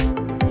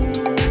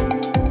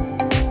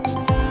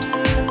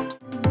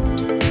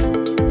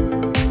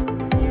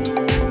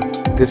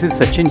this is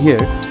Sachin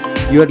here.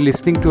 You are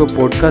listening to a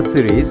podcast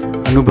series,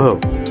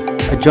 Anubhav,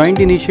 a joint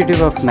initiative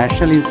of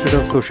National Institute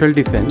of Social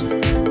Defence,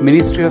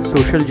 Ministry of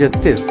Social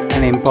Justice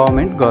and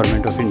Empowerment,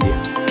 Government of India,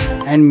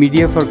 and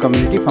Media for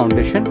Community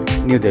Foundation,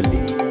 New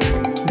Delhi.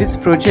 This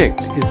project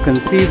is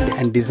conceived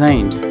and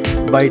designed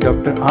by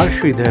Dr. R.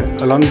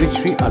 Sridhar along with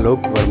Sri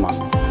Alok Verma.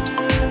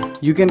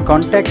 You can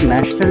contact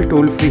National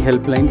Toll-Free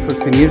Helpline for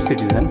Senior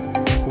Citizen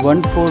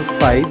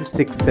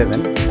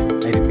 14567,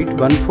 I repeat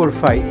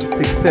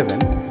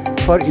 14567,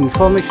 for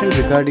information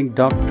regarding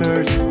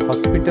doctors,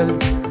 hospitals,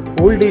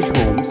 old age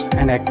homes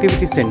and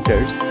activity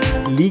centers,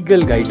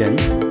 legal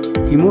guidance,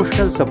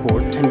 emotional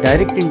support and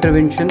direct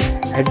intervention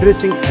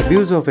addressing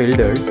abuse of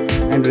elders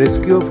and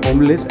rescue of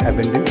homeless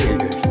abandoned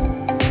elders.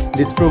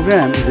 This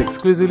program is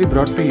exclusively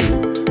brought to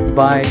you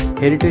by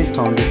Heritage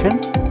Foundation.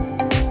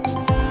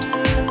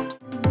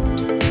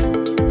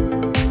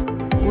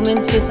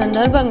 Women's day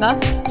సందర్భంగా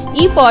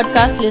ఈ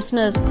podcast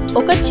listeners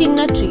ఒక చిన్న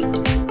treat.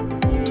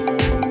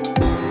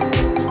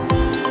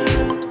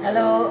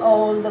 Hello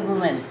all the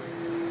women.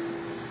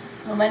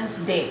 Women's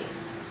Day.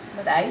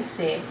 But I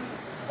say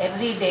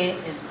every day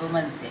is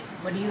Women's Day.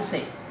 What do you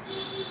say?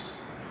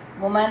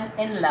 Woman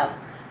in love.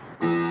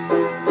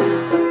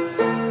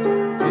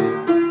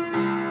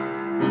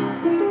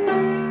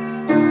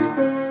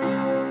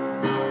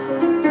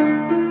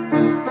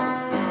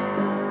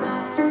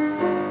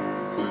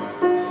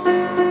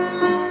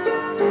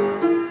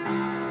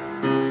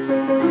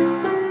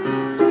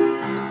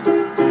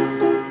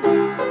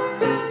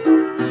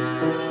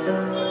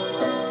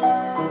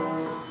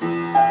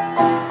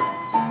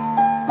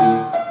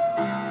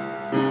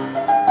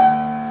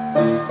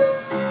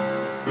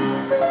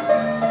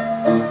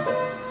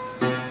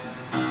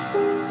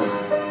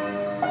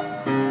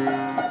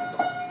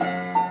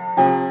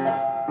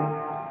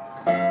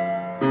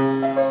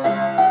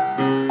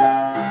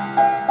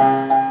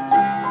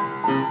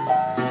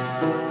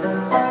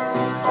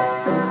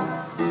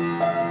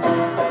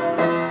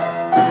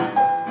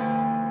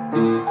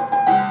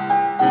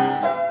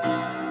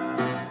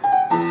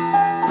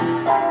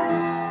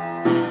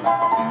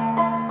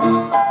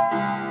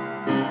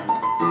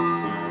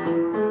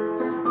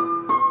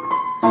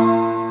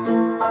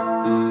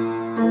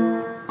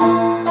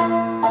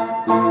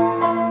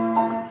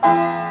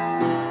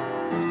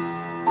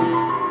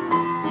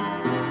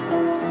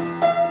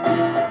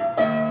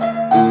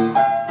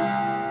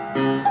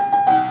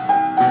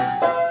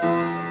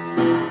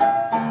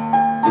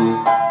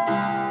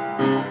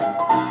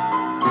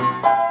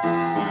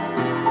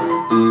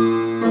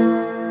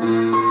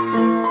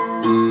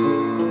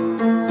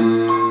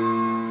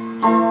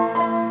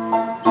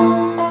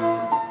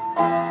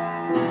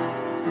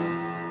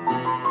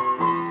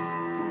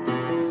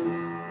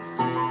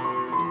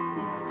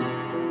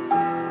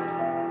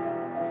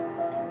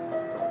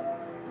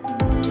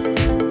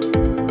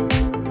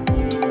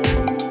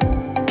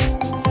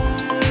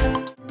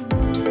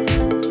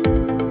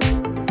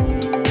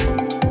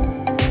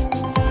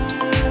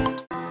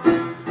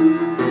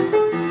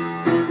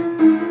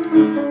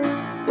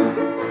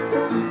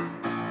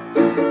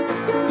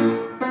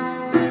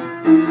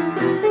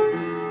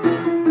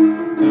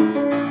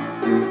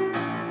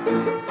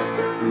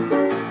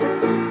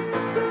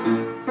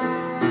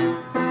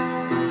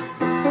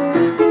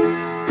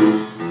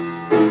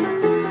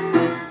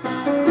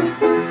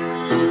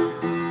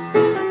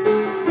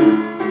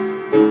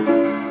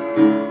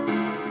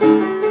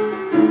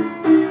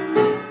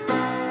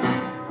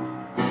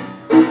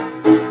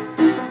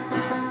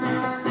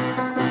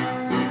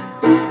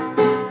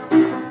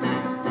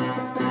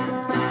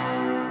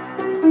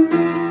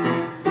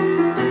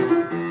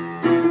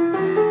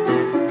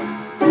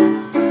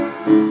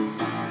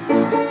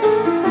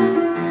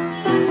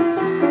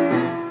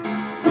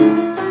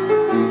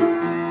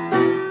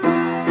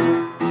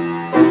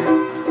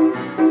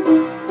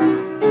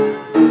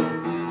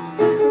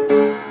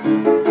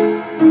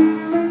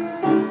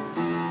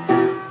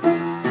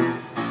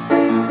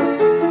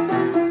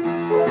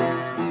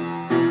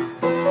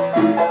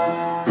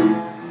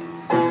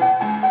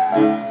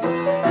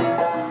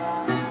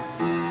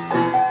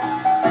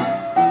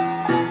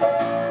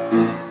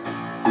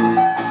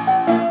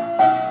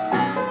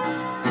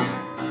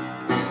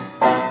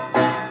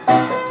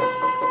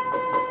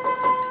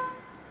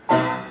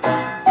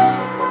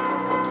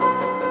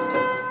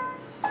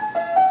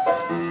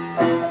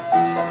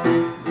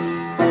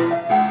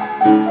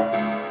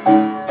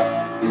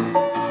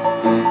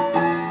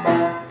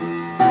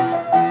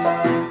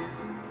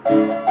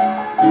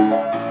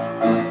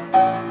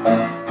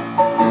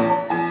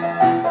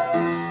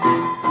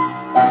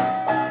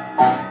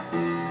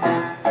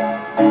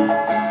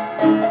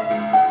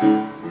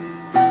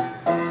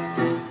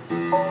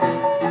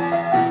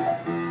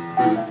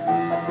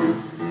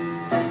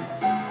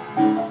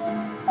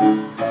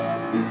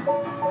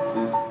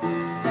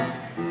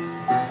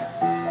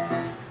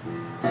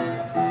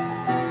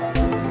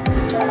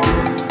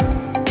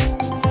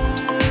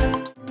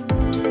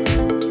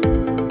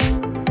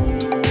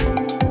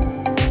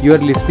 You are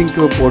listening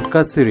to a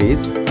podcast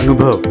series,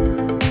 Anubhav,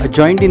 a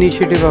joint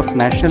initiative of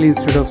National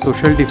Institute of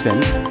Social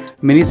Defense,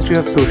 Ministry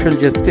of Social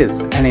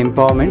Justice and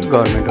Empowerment,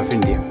 Government of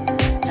India,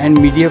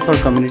 and Media for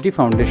Community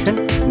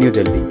Foundation, New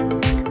Delhi.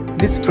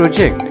 This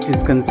project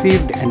is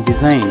conceived and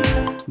designed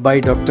by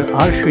Dr.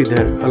 R.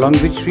 Sridhar along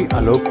with Sri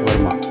Alok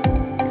Verma.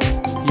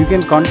 You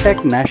can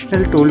contact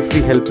National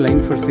Toll-Free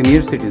Helpline for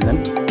Senior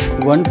Citizen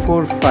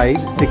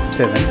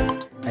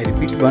 14567. I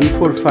repeat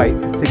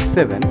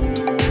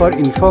 14567 for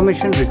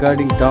information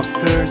regarding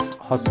doctors,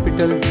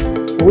 hospitals,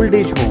 old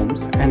age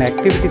homes and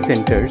activity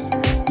centers,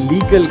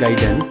 legal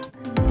guidance,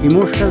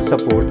 emotional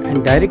support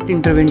and direct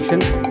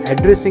intervention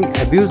addressing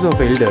abuse of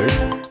elders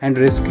and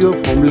rescue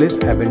of homeless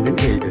abandoned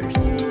elders.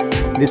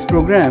 This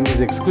program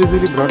is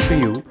exclusively brought to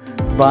you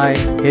by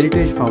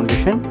Heritage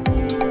Foundation,